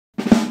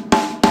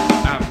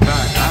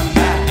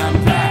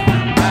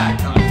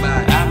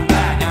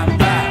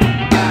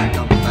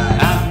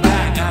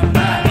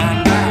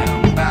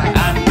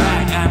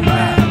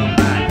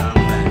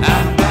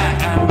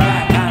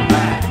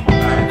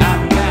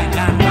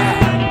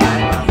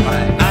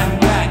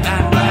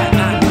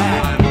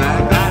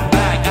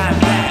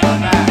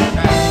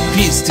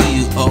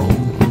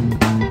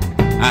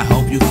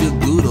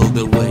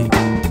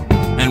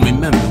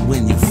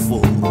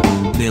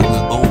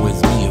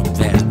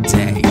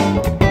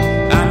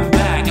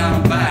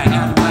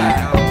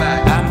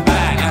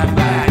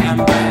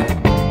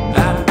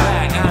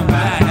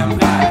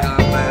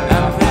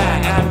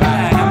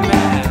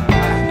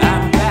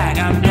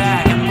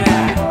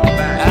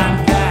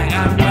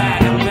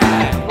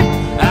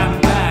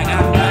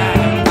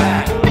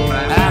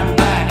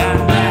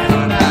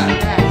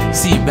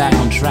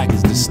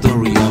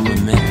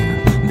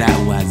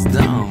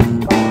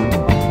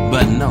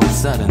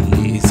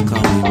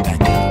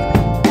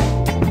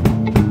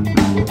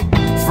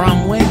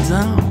from way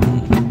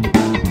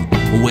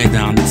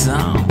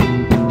downtown.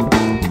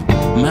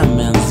 My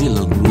man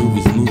Zilla Groove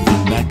is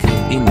moving back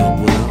up in the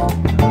world.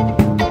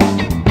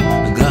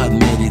 God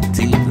made it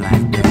deep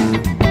like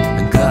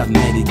that. God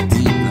made it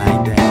deep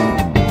like that.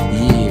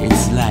 Yeah,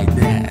 it's like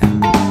that.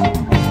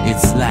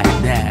 It's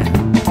like that.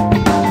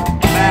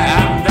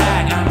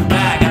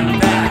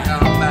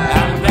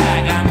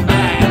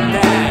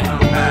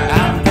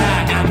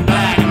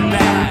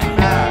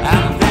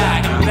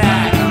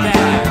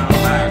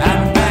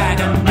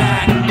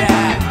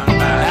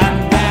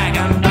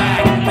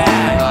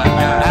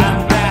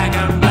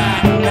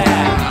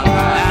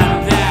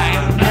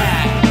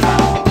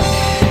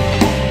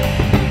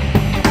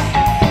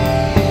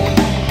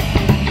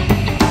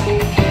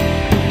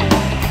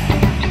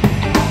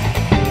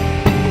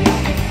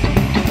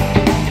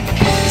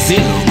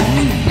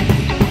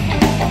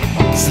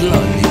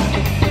 Slowly,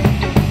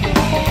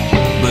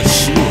 but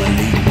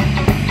surely,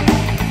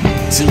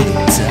 to the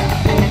top.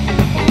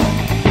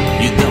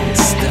 You don't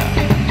stop.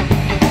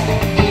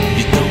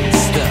 You don't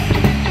stop.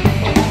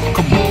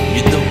 Come on,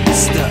 you don't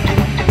stop.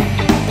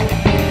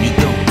 You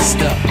don't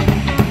stop.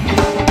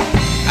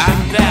 I'm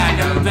back,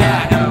 I'm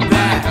back, I'm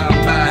back, I'm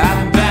back,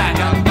 I'm back,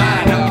 I'm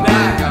back, I'm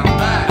back, I'm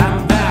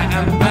back,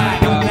 I'm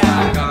back, I'm back,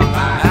 I'm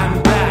back,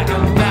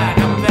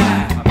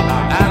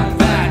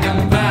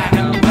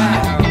 I'm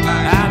back, I'm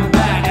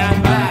back,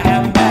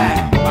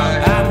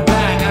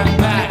 I'm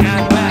back, I'm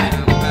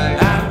back,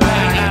 I'm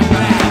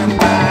back, I'm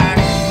back.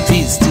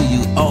 Peace to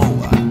you all.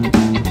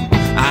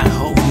 I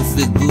hope you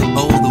feel good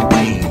all the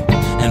way.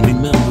 And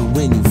remember,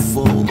 when you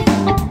fall,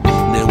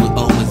 there will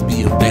always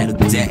be a better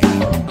day.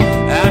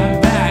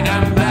 I'm back,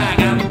 I'm back,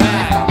 I'm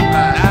back.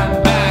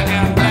 I'm back,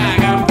 I'm back,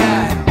 I'm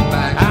back.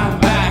 I'm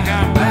back,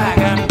 I'm back,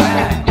 I'm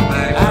back.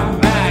 I'm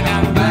back,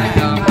 I'm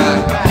back, I'm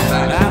back.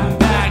 I'm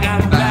back,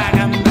 I'm back,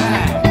 I'm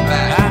back.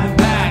 I'm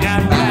back,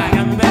 I'm back,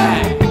 I'm back.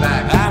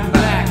 I'm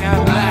back,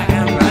 I'm back,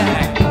 I'm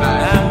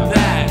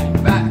back.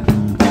 I'm back.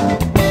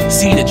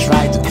 See, they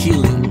tried to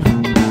kill him,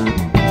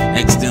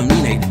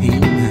 exterminate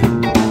him,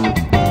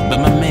 but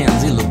my man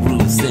Zilla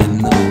Groove said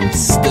no,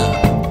 stop,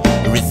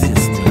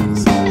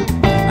 resistance.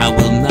 I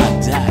will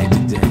not die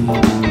today.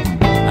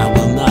 I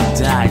will not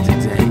die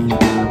today.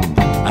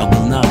 I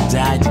will not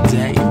die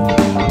today.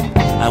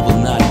 I will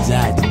not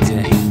die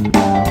today.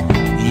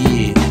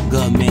 Yeah,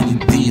 God made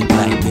it deep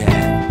like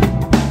that.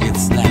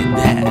 It's like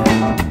that.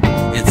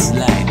 It's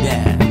like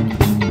that.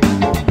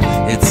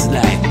 It's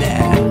like that.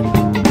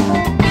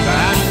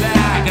 I'm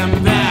back, I'm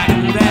back,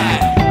 I'm back.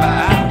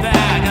 I'm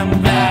back, I'm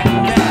back,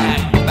 I'm back.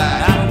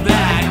 I'm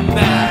back, I'm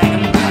back,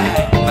 I'm back.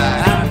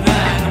 I'm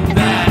back, I'm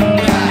back, I'm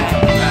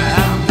back.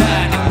 I'm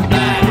back, I'm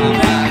back, I'm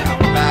back.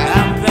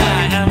 I'm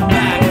back, I'm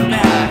back, I'm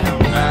back.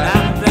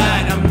 I'm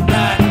back, I'm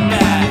back, I'm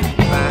back.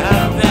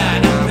 I'm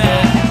back, I'm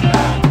back.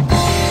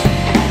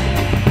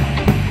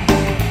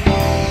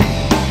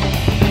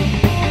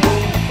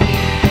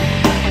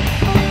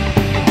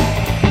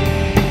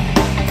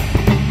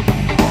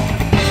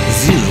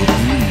 Zilla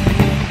Groove,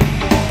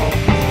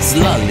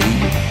 slowly,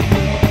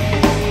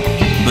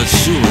 but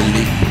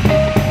surely,